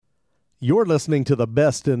You're listening to the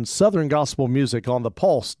best in Southern gospel music on the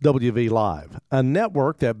Pulse WV Live, a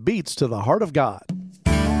network that beats to the heart of God.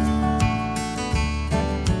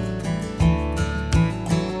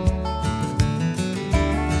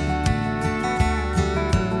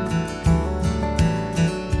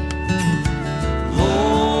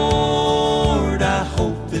 Lord, I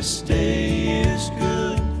hope this day is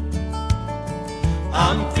good.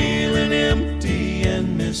 I'm feeling empty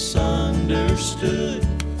and misunderstood.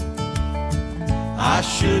 I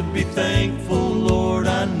should be thankful, Lord,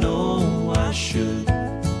 I know I should.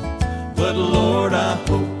 But Lord, I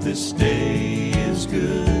hope this day is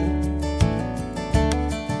good.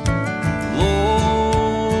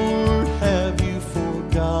 Lord, have you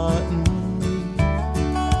forgotten me?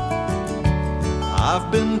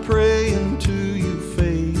 I've been praying to you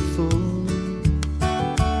faithfully.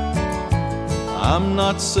 I'm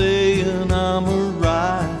not saying I'm a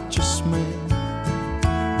righteous man,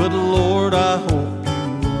 but Lord, I hope you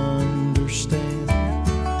understand.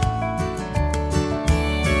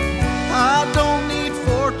 I don't need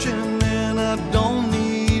fortune and I don't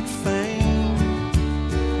need fame.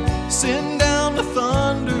 Send down the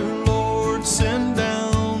thunder, Lord, send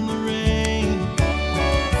down the rain.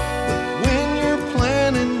 But when you're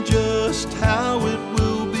planning just how it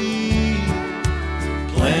will be,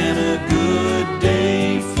 plan a good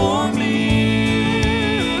day for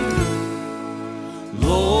me.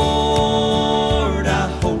 Lord, I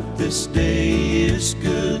hope this day is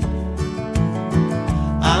good.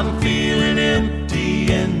 I'm feeling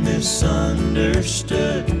empty and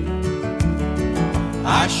misunderstood.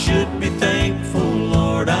 I should be thankful,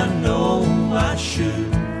 Lord, I know I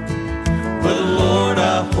should. But Lord,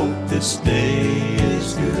 I hope this day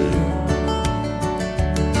is good.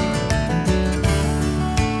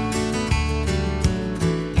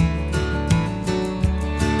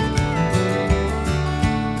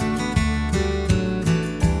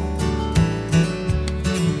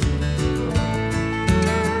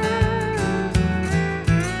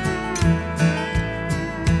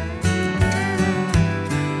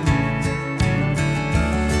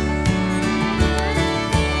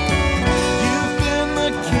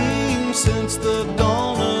 Since the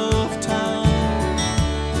dawn of time,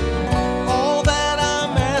 all that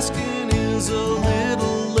I'm asking is a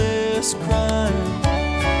little less crime.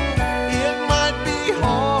 It might be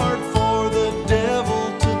hard for the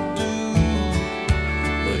devil to do,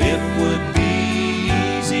 but it would be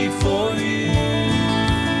easy for you.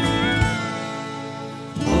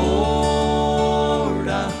 Lord,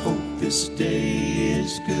 I hope this day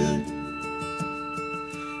is good.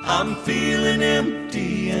 I'm feeling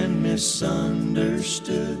empty and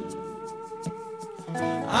misunderstood.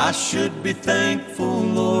 I should be thankful,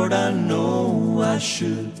 Lord, I know I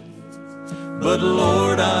should. But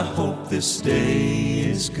Lord, I hope this day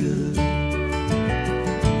is good.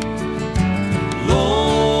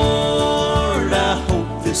 Lord, I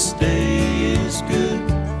hope this day is good.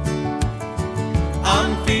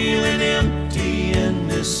 I'm feeling empty and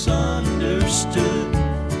misunderstood.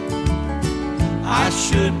 I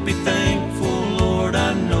should be thankful, Lord,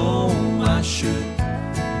 I know I should.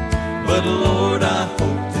 But Lord, I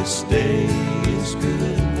hope this day is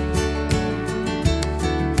good.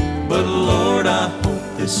 But Lord, I hope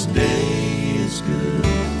this day is good.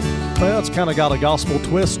 Well, it's kind of got a gospel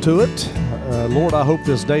twist to it. Lord, I hope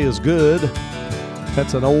this day is good.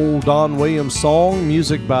 That's an old Don Williams song,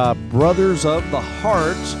 music by Brothers of the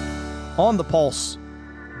Heart on the Pulse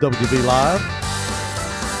WV Live.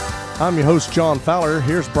 I'm your host, John Fowler.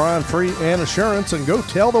 Here's Brian Free and Assurance, and Go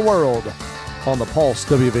Tell the World on the Pulse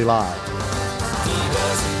WV Live. He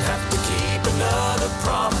doesn't have to keep another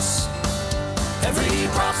promise. Every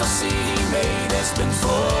prophecy he made has been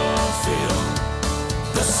fulfilled.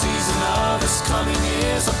 The season of his coming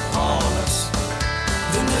is upon us.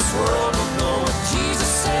 Then this world will know what Jesus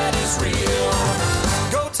said is real.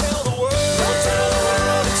 Go tell the world. Go tell the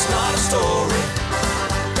world it's not a story.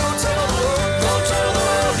 Go tell the world. Go tell the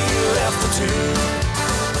world he left the tomb.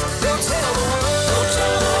 Go tell the world. Go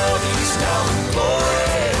tell the world he's now in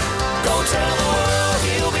glory. Go tell the world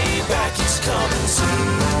he'll be back. He's coming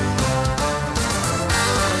soon.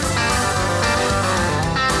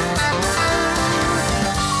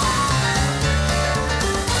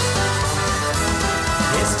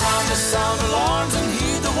 Sound alarms and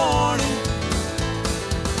heed the warning.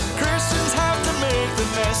 Christians have to make the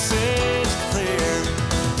message clear.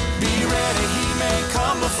 Be ready, he may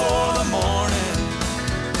come before the morning.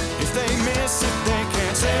 If they miss it, they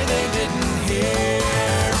can't say they didn't hear.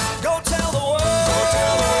 Go tell the world. Go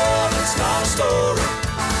tell the world it's not a story.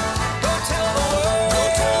 Go tell the world. Go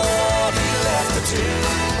tell the world he left the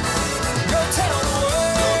tomb. Go tell the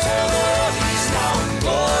world. Go tell the world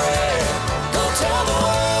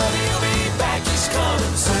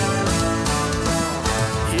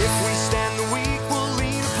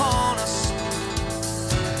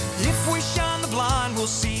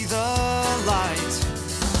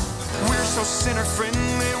so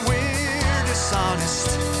sinner-friendly, we're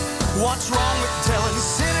dishonest. What's wrong with telling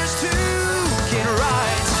sinners to get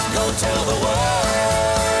right? Go tell the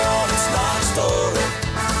world it's not a story.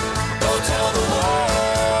 Go tell the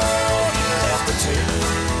world he left the tomb.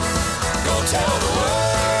 Go tell the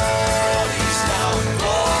world he's now in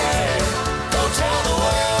glory. Go tell the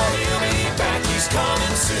world he'll be back, he's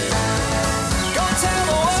coming soon. Go tell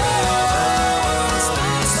the world it's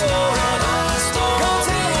not a story. Go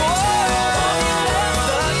tell the world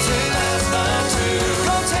he left the tomb.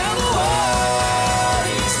 Go tell the world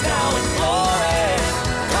he's now in glory.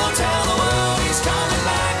 Go tell the world he's coming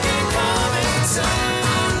back and coming soon.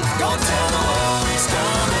 Go tell the world he's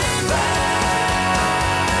coming back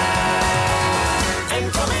and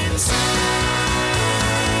coming soon.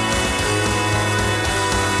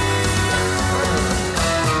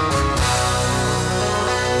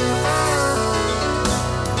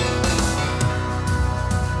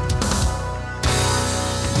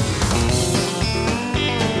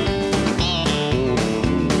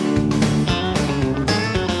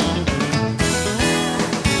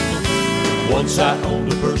 Once I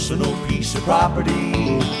owned a personal piece of property,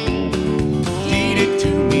 deeded to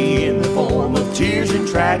me in the form of tears and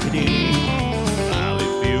tragedy. I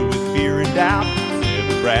live filled with fear and doubt,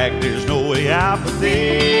 never brag, there's no way out. But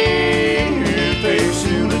then there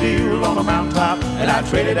soon a deal on a mountaintop, and I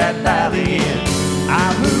traded that valley in.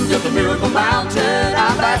 I moved up the Miracle Mountain,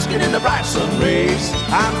 I'm basking in the bright sun rays.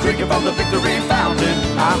 I'm drinking from the victory fountain,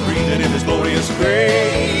 I'm breathing in His glorious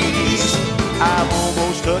grace. I've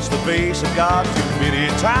almost touched the face of God too many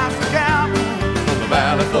times to count. From the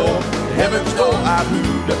valley floor to heaven's door, I've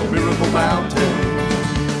moved up the Miracle Mountain.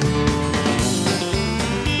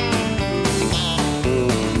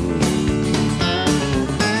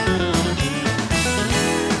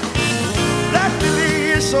 That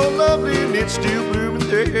lily is so lovely and it's still blooming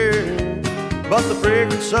there, but the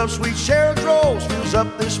fragrance of sweet Sharon's rose fills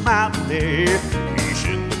up this mountain there.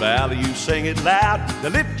 In the valley, you sing it loud. Now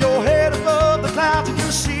lift your head above the clouds and you'll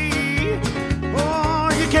see. Oh,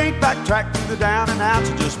 you can't backtrack through the down and out,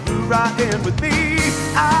 so just move right in with me.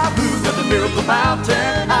 I moved up the Miracle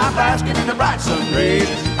Mountain, I'm basking in the bright sun rays.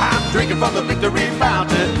 I'm drinking from the victory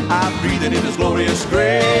fountain, I'm breathing in His glorious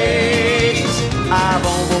grace. I've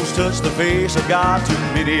almost touched the face of God too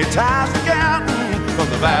many times to count. From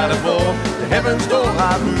the valley floor to heaven's door,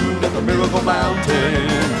 I moved up the Miracle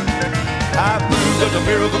Mountain. I've moved up the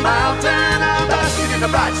Miracle Mountain, I'm basking in the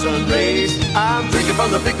bright sun rays. I'm drinking from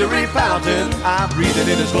the victory fountain, I'm breathing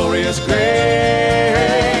in His glorious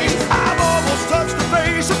grace. I've almost touched the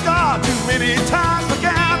face of God too many times to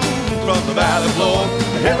count. From the valley floor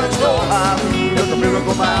to heaven's door, I've moved up the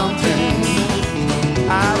Miracle Mountain.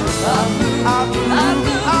 I've moved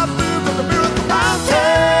up the Miracle Mountain.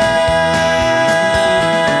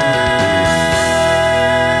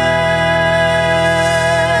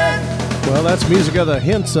 Well, that's music of the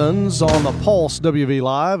Hensons on the Pulse WV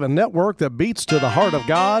Live, a network that beats to the heart of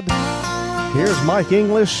God. Here's Mike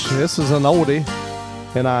English. This is an oldie,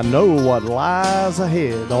 and I know what lies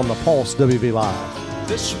ahead on the Pulse WV Live.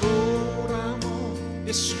 This road I'm on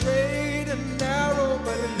is straight and narrow,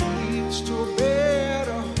 but it leads to a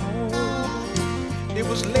better home. It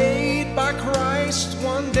was laid by Christ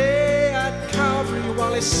one day at Calvary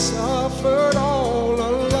while He suffered all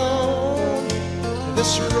alone.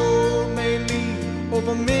 This road may lead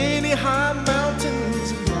over many high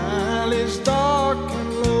mountains and valleys dark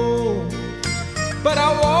and low, but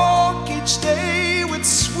I walk each day with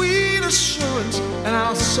sweet assurance, and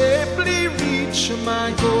I'll safely reach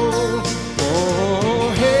my goal. Oh,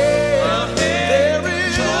 hey, there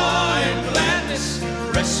is joy and gladness,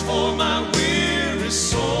 rest for my weary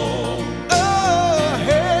soul. Oh,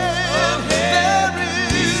 hey, there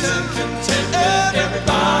is peace and contentment,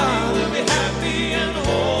 everybody will be happy and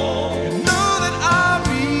whole. And know that I'll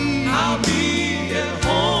be at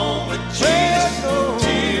home with Jesus.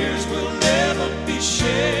 Tears will never be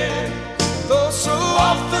shed. Though so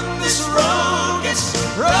often this road gets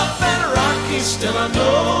rough and rocky, still I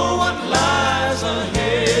know what lies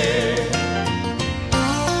ahead.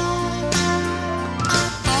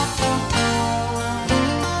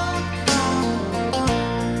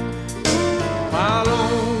 While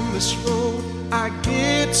on this road I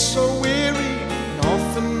get so weary, and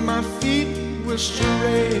often my feet will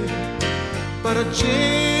stray, but a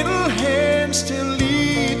gentle hand still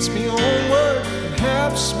leads me onward and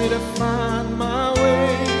helps me to find my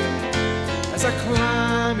way. As I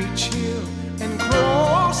climb each hill and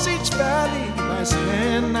cross each valley, by His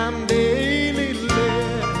hand I'm daily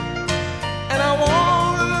led. And I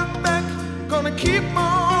won't look back, gonna keep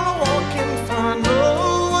on walking, for I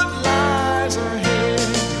know what lies ahead.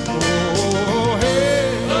 Oh,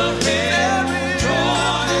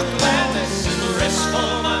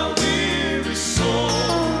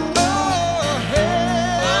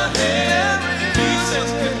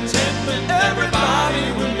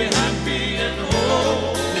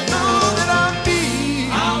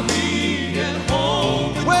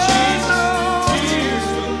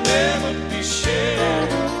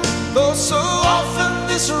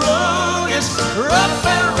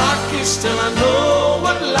 I know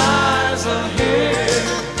what lies ahead.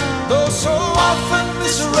 Though so often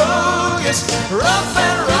this road gets rough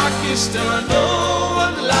and rocky, still I know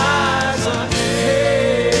what lies ahead.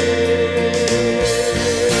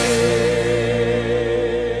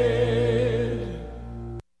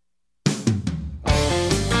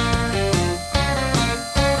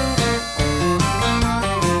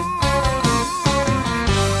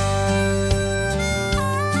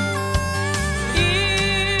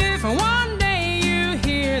 If one day you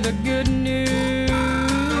hear the good news,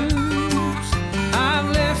 I've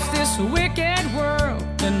left this wicked world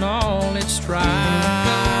and all its strife.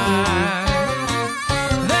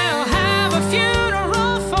 They'll have a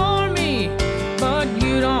funeral for me, but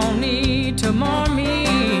you don't need to mourn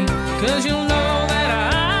me, 'cause you'll know that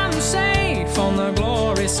I'm safe on the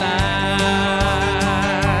glory side.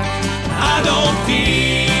 I don't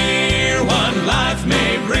fear what life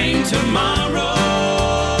may bring tomorrow.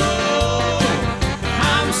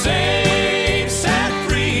 I'm safe, set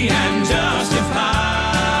free, and justified.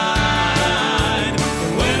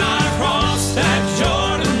 When I cross that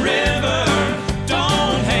Jordan River,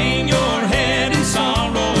 don't hang your head in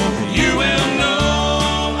sorrow. You will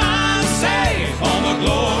know I'm safe on the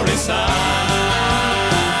glory side.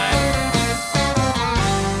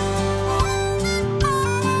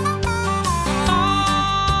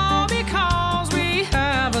 All because we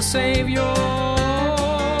have a Savior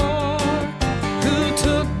who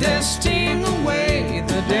took this sting away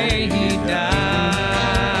the day he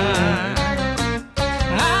died.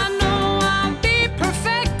 I know I'll be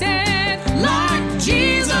perfected like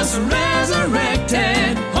Jesus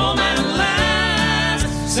resurrected, home at last,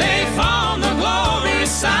 safe on the glory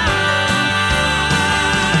side.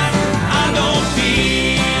 I don't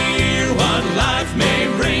fear what life may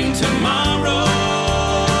bring tomorrow.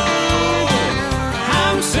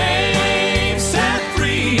 I'm safe, set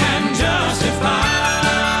free, and justified.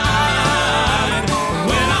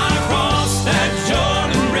 When I cross that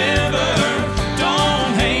Jordan River,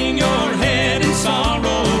 don't hang your head in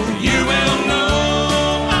sorrow. You will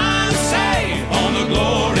know I'm safe on the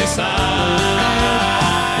glory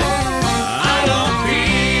side. I don't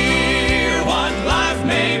fear what life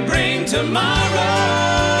may bring tomorrow.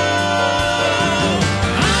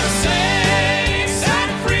 I'm safe, set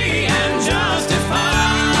free, and justified.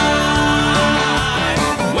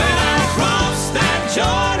 When I cross that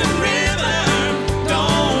Jordan River,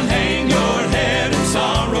 don't hang your head in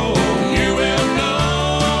sorrow. You will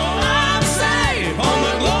know I'm safe on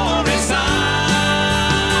the glory side.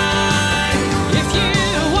 If you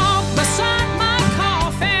walk beside my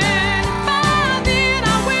coffin, by then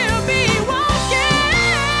I will be walking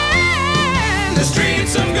The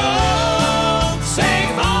streets of gold,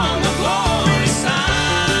 safe on the glory side.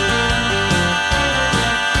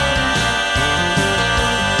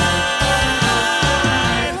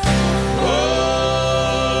 Oh,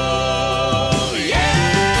 yeah.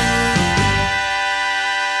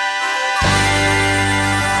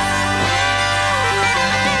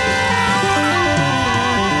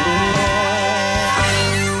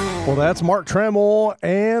 Well, that's Mark Trammell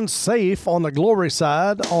and Safe on the Glory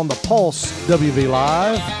Side on the Pulse WV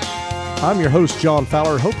Live. I'm your host, John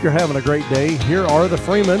Fowler. Hope you're having a great day. Here are the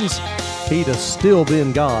Freemans. He'd have still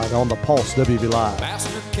been God on the Pulse WV Live.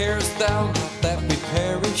 Master, carest thou not that we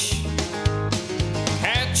perish?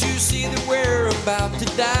 Can't you see that we're about to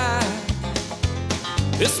die?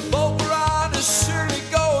 This boat we're on is surely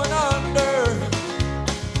going under.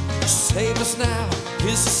 Save us now,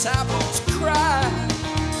 his disciples cry.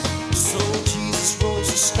 So Jesus rose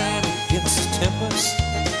to stand against the tempest,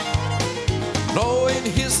 knowing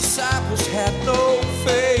his disciples had no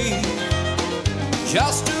faith.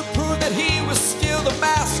 Just to prove that he was still the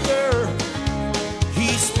master, he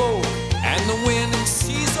spoke and the wind and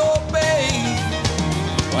seas obeyed.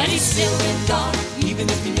 When he's still been God, even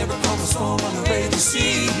if he never calms a storm on the raging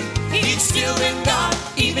sea. He's still been God,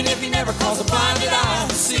 even if he never calls a blinded eye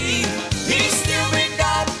to see. He's still been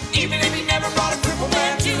God, even if he never brought a crippled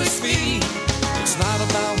man to his feet. It's not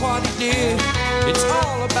about what he did, it's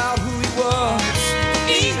all about who he was.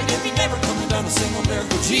 Even if he never comes done a single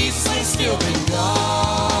miracle, Jesus has still been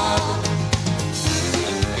God.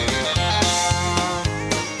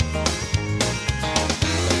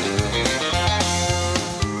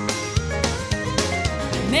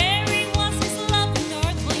 Mary was his loving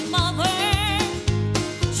earthly mother.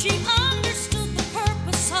 She understood the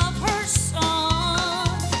purpose of her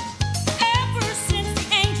son. Ever since the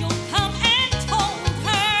angel come and told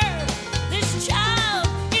her, this child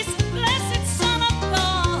is the blessed Son of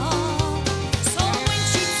God. So when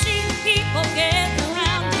she'd see the people gather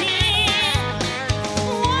around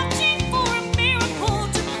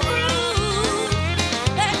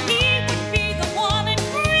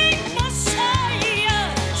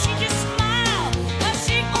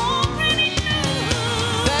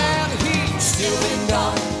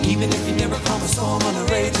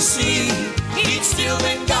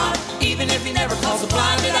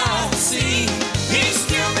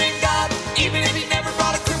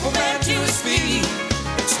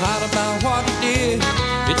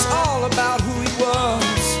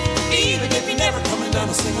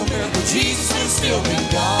miracle, Jesus would have still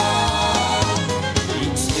been God.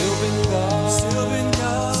 He'd still been God. Still been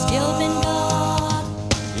God. Still been God.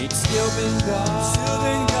 He'd still been God. Still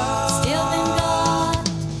been God. Still been God.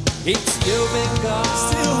 He'd still been God.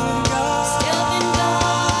 Still been God. Still been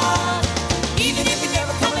God. Even if he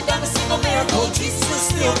never come and done a single miracle, Jesus would have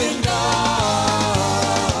still been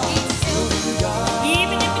God. He's still been God.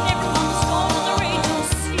 Even if it never comes storm on the raging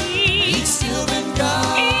sea. He'd still been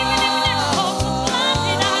God. Even if it never calls the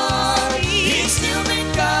blinded eyes to see. He'd still been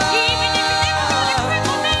God. Even if it never brought a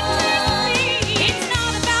crippled man to his feet. It's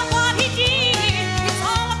not about what he did. It's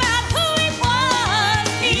all about who he was.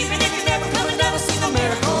 Even if he never come and done a single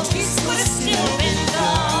miracle, Jesus would have still been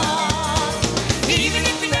God. Even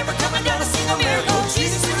if he never come and done a single miracle,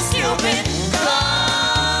 Jesus would have still been God.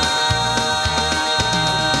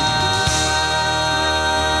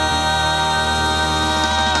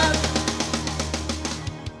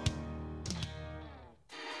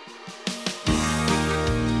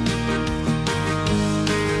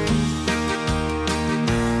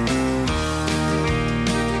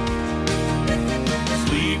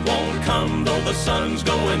 Sleep won't come though the sun's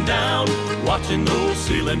going down. Watching those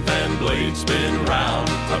ceiling fan blades spin round.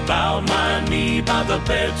 I bowed my knee by the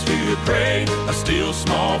bed to pray. A still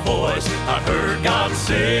small voice I heard God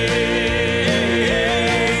say,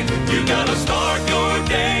 you gotta start your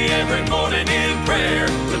day every morning in prayer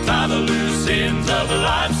to tie the loose ends of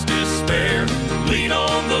life's despair. Lean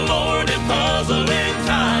on the Lord in puzzling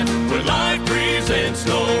time when life presents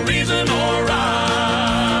no reason or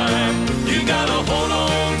rhyme. You gotta hold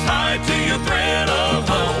on tight to your thread of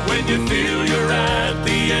hope when you feel you're at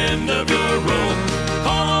the end of your rope.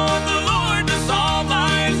 Call on the Lord to solve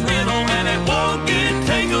life's riddle, and it won't get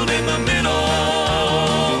tangled in the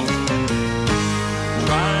middle.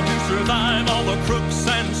 Trying to survive all the crooks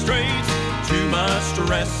and strays, too much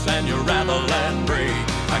stress and you rattle and break.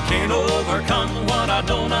 I can't overcome what I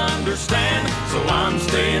don't understand, so I'm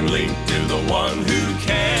staying linked to the one who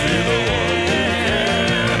can.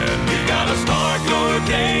 You gotta start your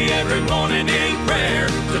day every morning in prayer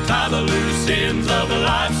to tie the loose ends of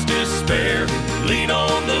life's despair. Lean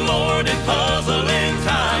on the Lord in puzzling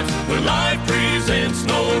times when life presents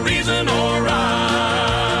no reason or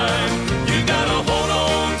rhyme. You gotta hold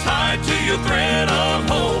on tight to your thread of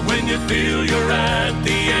hope when you feel you're at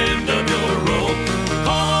the end of your rope.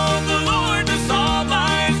 Call on the Lord to solve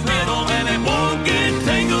life's riddle, and it won't get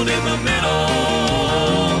tangled in the middle.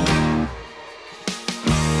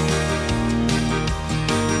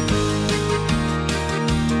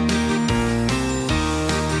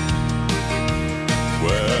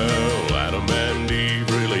 Well, Adam and Eve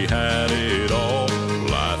really had it all.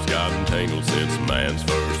 Life's gotten tangled since man's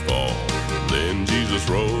first fall. Then Jesus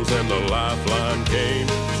rose and the lifeline came.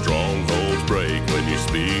 Strongholds break when you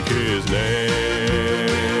speak his name.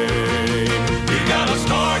 You gotta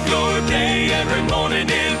start your day every morning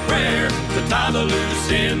in prayer to tie the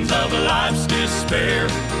loose ends of life's despair.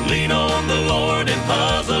 Lean on the Lord in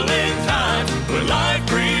puzzling times when life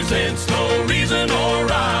presents no reason or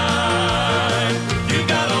rhyme. You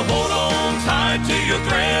gotta hold on tight to your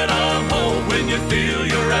thread of hope when you feel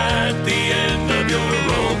you're at the end of your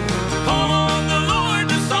rope. Call on the Lord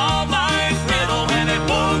to solve life's riddle, and it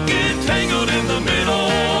won't get tangled in the middle.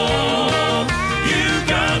 You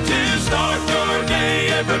got to start your day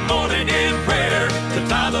every morning in prayer to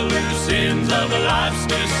tie the loose ends of life's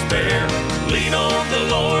despair. Lean on the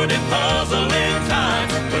Lord in puzzling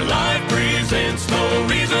times when life presents no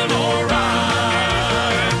reason or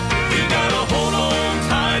rhyme. You gotta hold on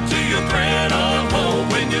tight to your thread of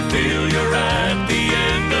hope when you feel you're at the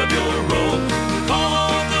end of your rope. Call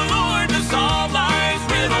on the Lord to solve life's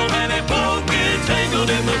riddle, and it won't get tangled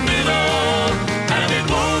in the middle. And it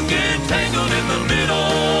won't get tangled in the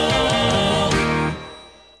middle.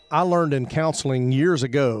 I learned in counseling years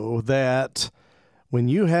ago that when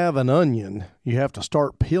you have an onion, you have to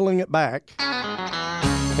start peeling it back.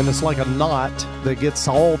 And it's like a knot that gets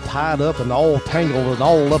all tied up and all tangled and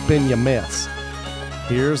all up in your mess.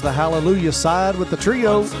 Here's the hallelujah side with the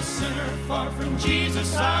trio. Once a sinner far from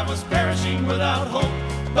Jesus, I was perishing without hope.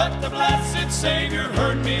 But the blessed Savior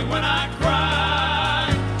heard me when I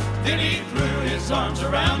cried. Then he threw his arms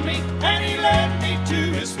around me and he led me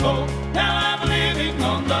to his fold. Now I'm living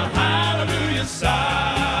on the hallelujah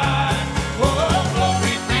side. Oh,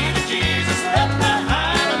 glory be to Jesus, let the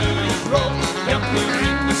hallelujahs roll. Help me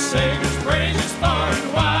ring the Savior's praises far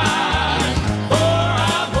and wide. For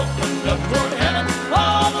I've opened up toward heaven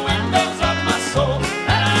all the windows of my soul,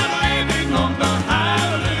 and I'm living on the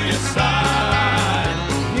hallelujah side.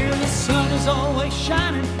 Here the sun is always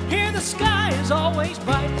shining, here the sky is always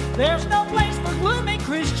bright. There's no place for gloomy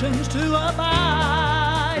Christians to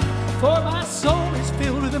abide.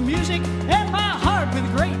 of music and my heart with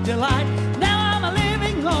great delight. Now I'm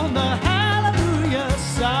living on the hallelujah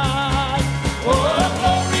side. Oh,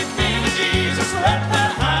 glory be to Jesus, let the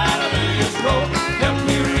hallelujahs roll. Help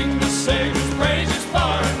me ring the Savior's praises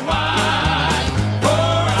far and wide.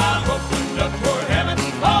 For I've opened up toward heaven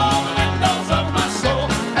all the windows of my soul,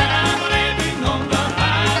 and I'm living on the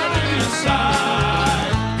hallelujah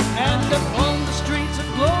side. And upon the streets of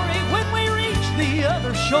glory, when we reach the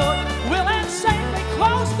other shore, we'll have safely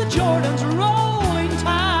crossed the Jordan's rolling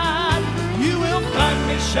tide. You will find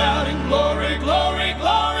me shouting glory, glory,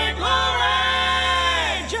 glory,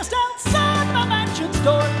 glory, just outside my mansion's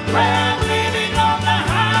door, where I'm living on the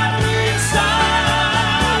hallelujah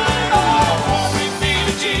side. Oh, glory be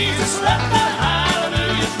to Jesus, let the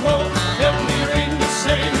hallelujahs roll. Help me ring the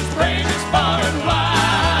Savior's praises far and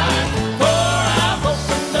wide. For I've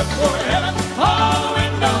opened up toward heaven all the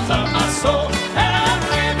windows of my soul, and I'm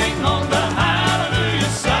living on the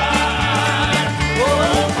hallelujah side.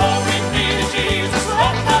 Oh, glory be to Jesus,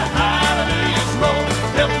 let the hallelujahs roll.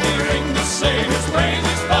 Help me ring the Savior's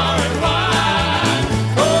praises far and wide.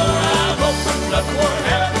 For I've opened up toward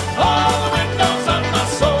heaven all the windows of my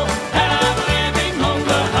soul, and I'm living on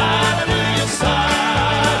the hallelujah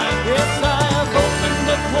side. Yes, I have opened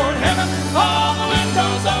up toward heaven all the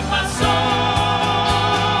windows of my soul,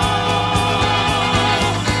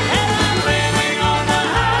 and I'm living on the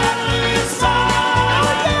hallelujah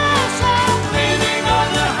side. Yes, I'm living on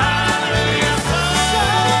the hallelujah side.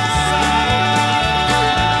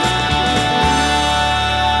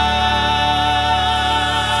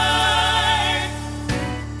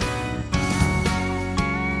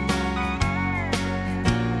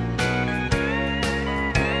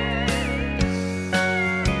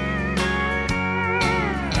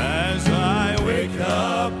 As I wake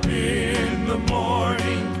up in the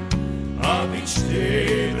morning of each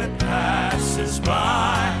day that passes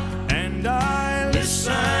by, and I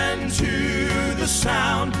listen to the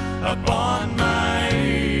sound upon my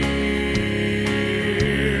ear,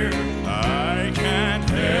 I can't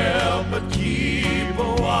help but keep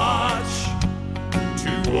a watch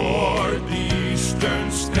toward the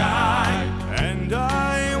eastern sky, and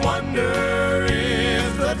I wonder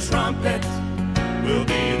if the trumpet will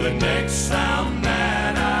be the next sound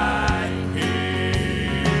that I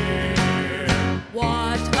hear.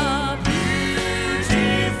 What a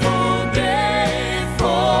Beautiful day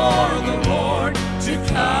for the Lord to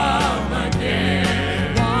come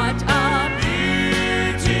again. what a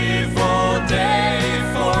Beautiful day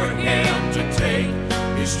for Him to take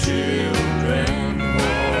His children home.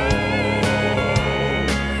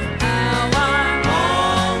 how I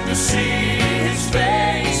Long to see His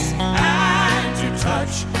face and to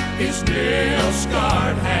touch His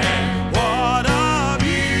nail-scarred hand. What a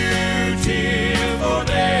beautiful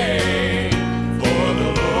day for the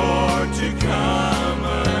Lord to come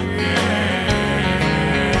again.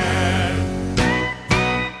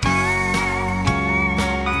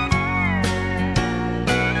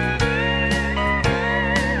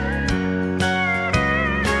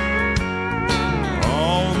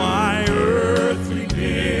 All my earthly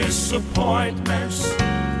disappointments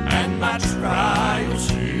and my trials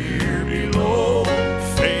here below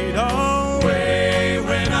fade away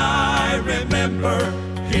when I remember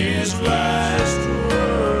His last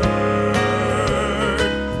word.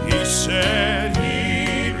 He said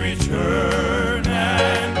He'd return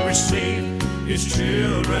and receive His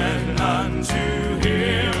children unto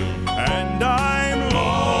Him, and I'm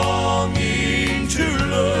longing to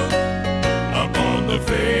look upon the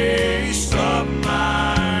face of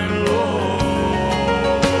my Lord.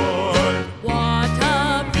 what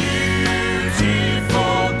a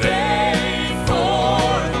Beautiful day for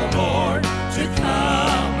the Lord to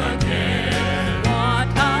come again. what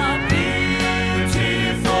a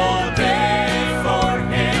Beautiful day for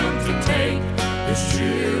Him to take His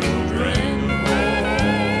children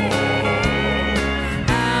home.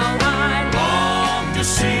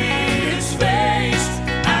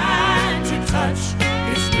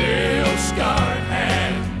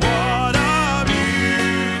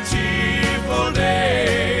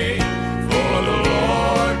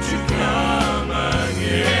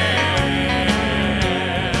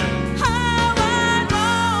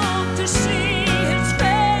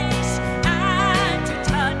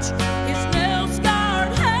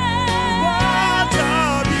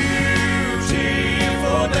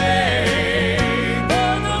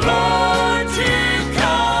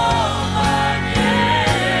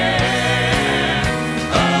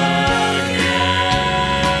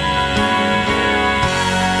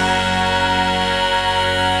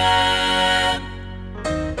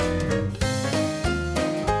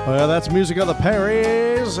 That's Music of the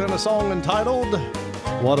Prairies and a song entitled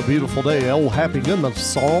What a Beautiful Day. Old Happy Goodman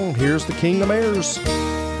song. Here's the Kingdom Heirs.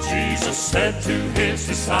 Jesus said to his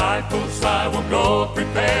disciples, I will go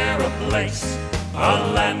prepare a place,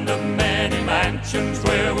 a land of many mansions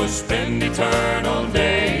where we'll spend eternal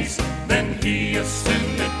days. Then he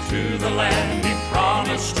ascended to the land he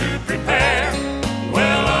promised to prepare.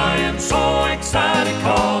 Well, I am so excited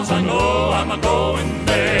 'cause I know I'm a-going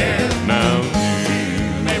there. Now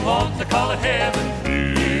you may want to call it heaven,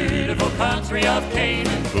 beautiful country of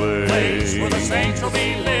Canaan, place where the saints will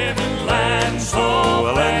be living, land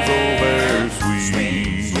so very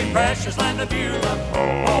sweet, sweet, precious land of Beulah,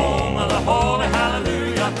 home of the holy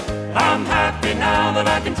hallelujah. I'm happy now that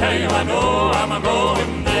I can tell you I know I'm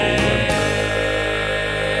a-going there.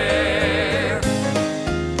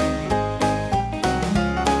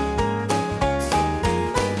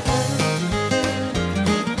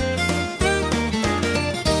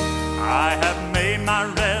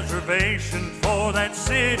 For that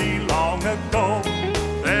city long ago,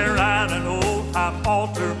 there at an old time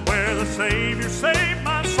altar where the Savior saved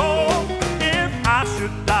my soul. If I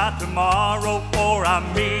should die tomorrow or I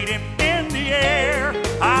meet him in the air,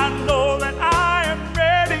 I know that I am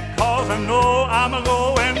ready 'cause I know I'm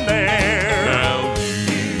a-going there. Now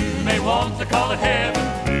you may want to call it heaven,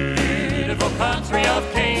 beautiful country of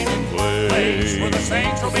Canaan, place where the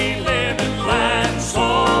saints will be living, land so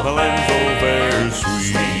very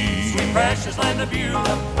sweet, precious land of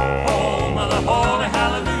Beulah, home of the holy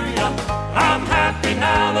hallelujah. I'm happy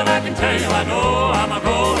now that I can tell you I know I'm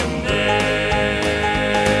a-going there.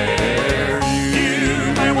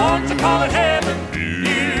 You may want to call it heaven,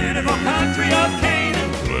 beautiful country of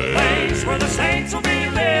Canaan, place where the saints will be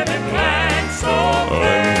living, land so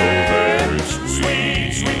very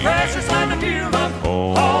sweet, sweet, precious land of Beulah,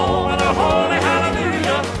 home of the holy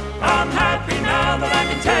hallelujah. I'm happy now that I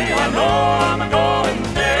can tell you I know I'm a-going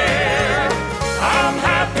there. I'm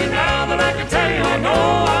happy now that I can tell you I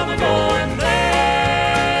know I'm a-going there.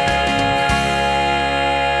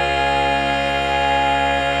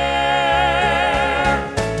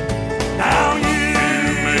 Now you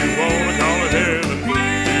may want to call it heaven,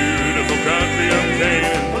 beautiful country of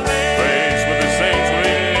Canaan, place where the saints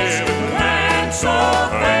live, land so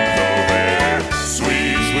fair,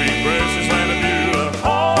 sweet, sweet, precious land of Beulah,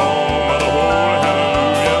 home of the holy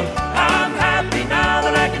hallelujah. I'm happy now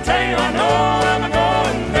that I can tell you I know I'm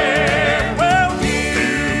a-going there. Well, you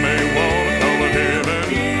may want to call it heaven,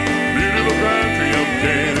 beautiful country of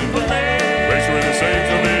Canaan, place where the saints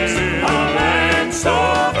will live, land so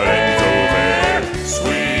fair,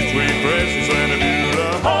 sweet, sweet, precious land of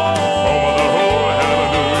Beulah, home of the holy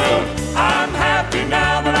hallelujah. I'm happy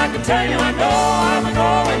now that I can tell you I know I'm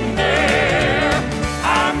a-going there.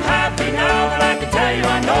 I'm happy now that I can tell you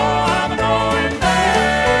I know I'm a-going there.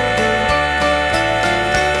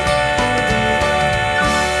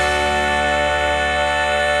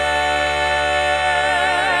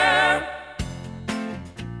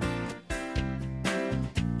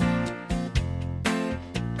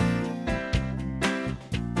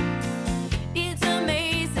 It's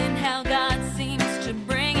amazing how God seems to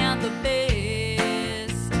bring out the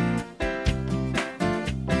best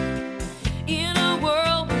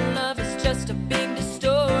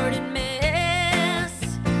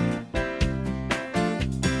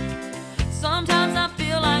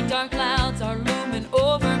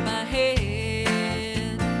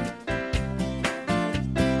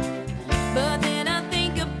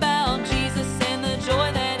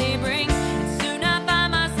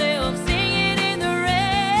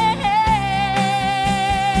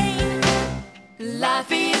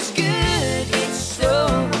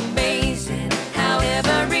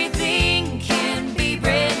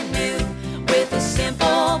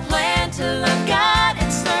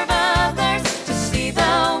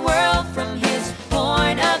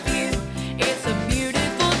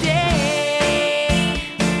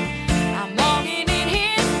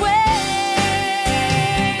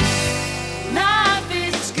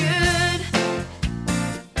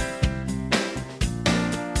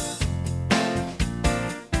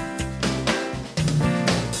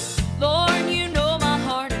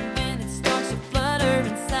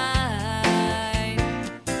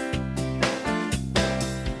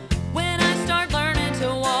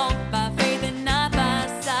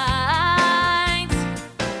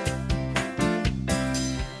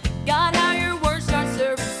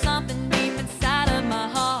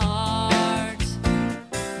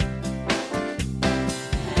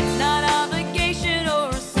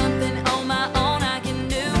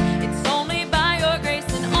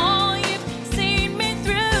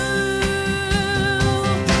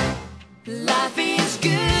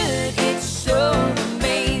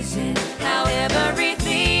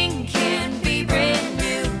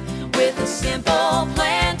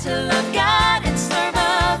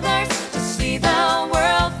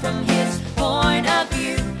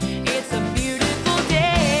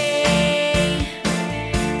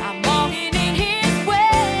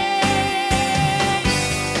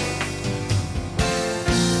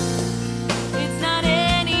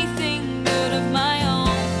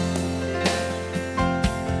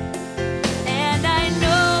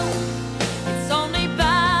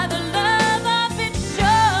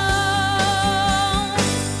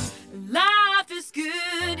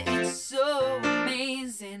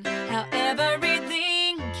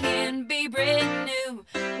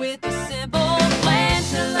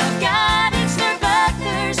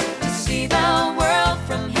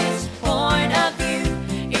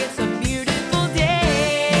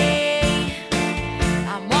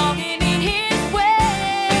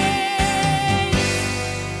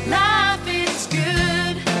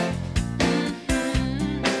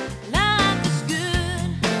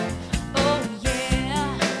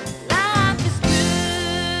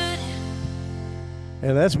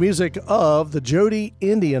that's music of the Jody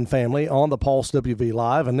Indian family on the Pulse WV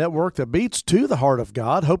Live, a network that beats to the heart of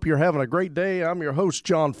God. Hope you're having a great day. I'm your host,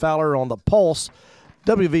 John Fowler, on the Pulse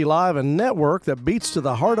WV Live, a network that beats to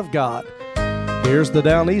the heart of God. Here's the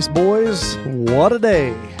Down East Boys. What a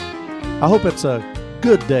day. I hope it's a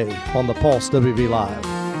good day on the Pulse WV Live.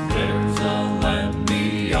 There's a land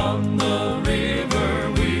beyond the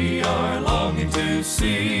river we are longing to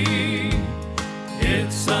see.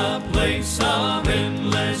 It's a place of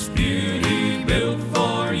endless beauty built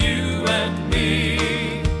for you and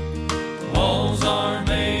me. Walls are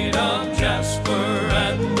made of jasper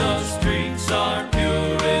and the streets are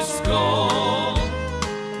purest gold.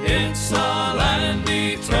 It's a land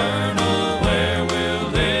eternal where we'll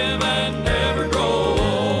live and never grow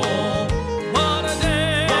old. What a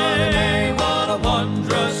day, what a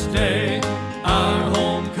wondrous day our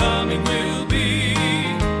homecoming will be.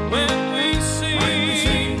 When we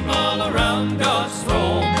sing all around God's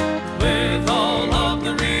throne with all of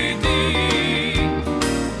the redeemed,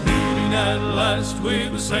 meeting at last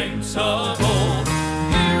with the saints of old,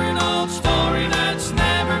 hearing old story that's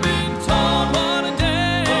never been told. What a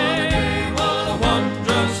day, what a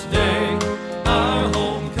wondrous day our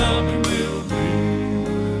homecoming will be.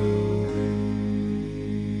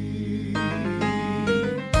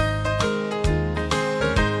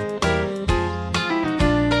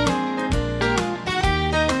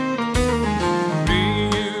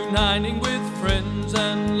 Reuniting with friends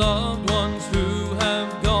and loved ones who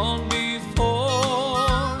have gone before.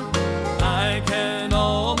 I can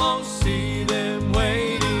almost see them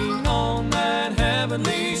waiting on that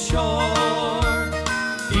heavenly shore.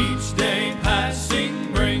 Each day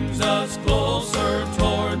passing brings us closer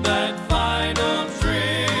toward that final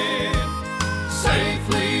trip.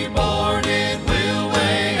 Safely boarded, we'll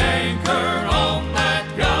weigh anchor on that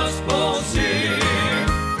gospel ship.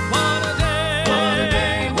 What a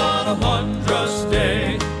day, what a wondrous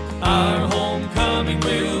day our homecoming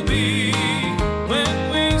will be.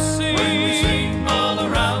 When we sing all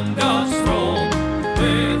around God's throne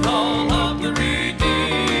with all of the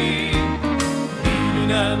redeemed,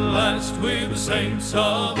 meeting at last with the saints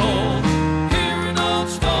of old, hearing old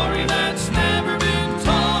story that's never been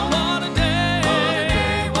told. What a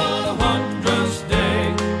day, what a wondrous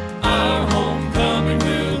day our homecoming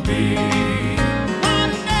will be. What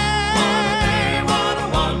a day, what a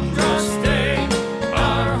wondrous day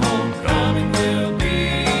our homecoming will be.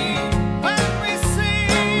 When we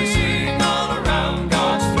sing all around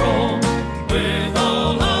God's throne with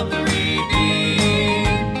all of the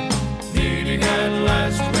redeemed, meeting at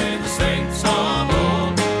last with the saints of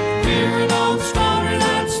old, hearing old story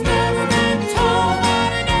that's never been told.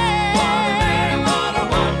 What a day, what a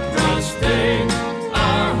wondrous day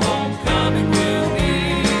our homecoming will be.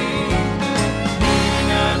 Meeting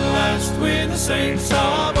at last with the saints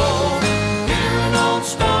of old, hearing old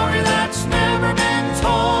story that's never been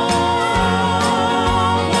told.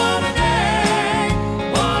 What a day,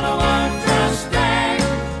 what a wondrous day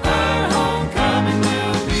our homecoming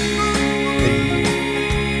will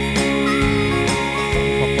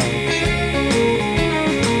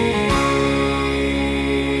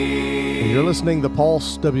be. You're listening to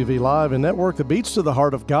Pulse WV Live, a network that beats to the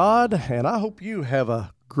heart of God, and I hope you have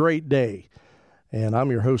a great day. And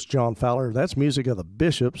I'm your host, John Fowler. That's music of the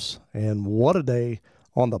Bishops, and what a day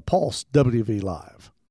on the Pulse WV Live.